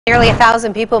Nearly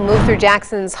 1,000 people move through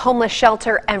Jackson's homeless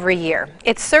shelter every year.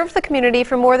 It's served the community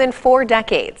for more than 4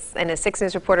 decades. And as 6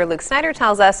 News reporter Luke Snyder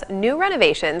tells us, new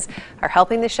renovations are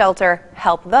helping the shelter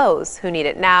help those who need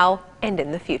it now and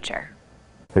in the future.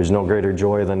 There's no greater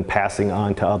joy than passing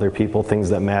on to other people things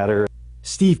that matter.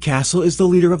 Steve Castle is the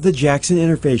leader of the Jackson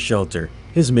Interfaith Shelter.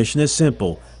 His mission is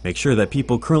simple: make sure that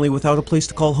people currently without a place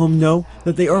to call home know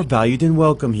that they are valued and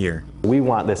welcome here. We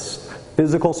want this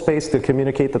physical space to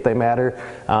communicate that they matter,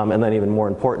 and then even more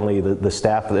importantly, the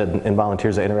staff and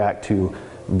volunteers that interact to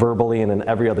verbally and in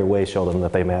every other way show them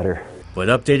that they matter. But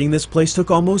updating this place took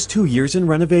almost 2 years in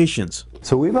renovations.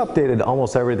 So we've updated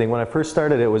almost everything. When I first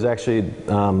started, it was actually,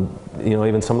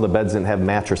 even some of the beds didn't have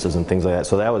mattresses and things like that,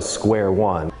 so that was square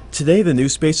one. Today, the new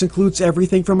space includes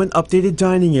everything from an updated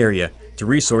dining area to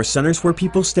resource centers where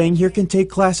people staying here can take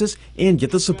classes and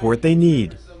get the support they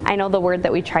need. I know the word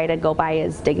that we try to go by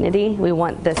is dignity. We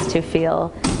want this to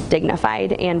feel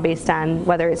dignified, and based on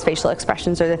whether it's facial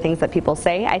expressions or the things that people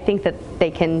say, I think that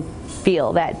they can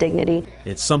feel that dignity.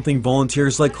 It's something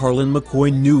volunteers like Harlan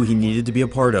McCoy knew he needed to be a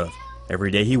part of.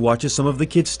 Every day he watches some of the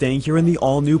kids staying here in the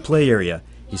all-new play area.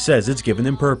 He says it's given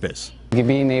him purpose.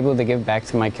 Being able to give back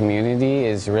to my community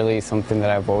is really something that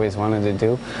I've always wanted to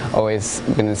do. Always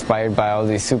been inspired by all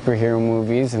these superhero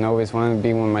movies and always wanted to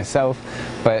be one myself,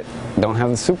 but don't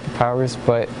have the superpowers,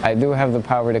 but I do have the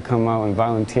power to come out and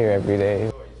volunteer every day.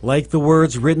 Like the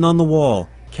words written on the wall,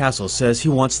 Castle says he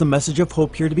wants the message of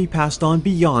hope here to be passed on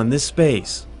beyond this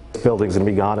space. This building's going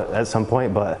to be gone at some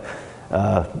point, but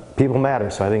people matter,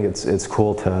 so I think it's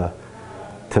cool to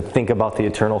think about the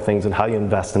eternal things and how you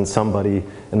invest in somebody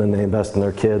and then they invest in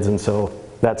their kids, and so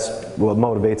that's what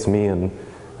motivates me, and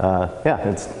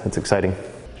it's exciting.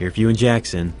 Here for you in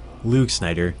Jackson, Luke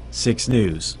Snyder, 6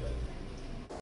 News.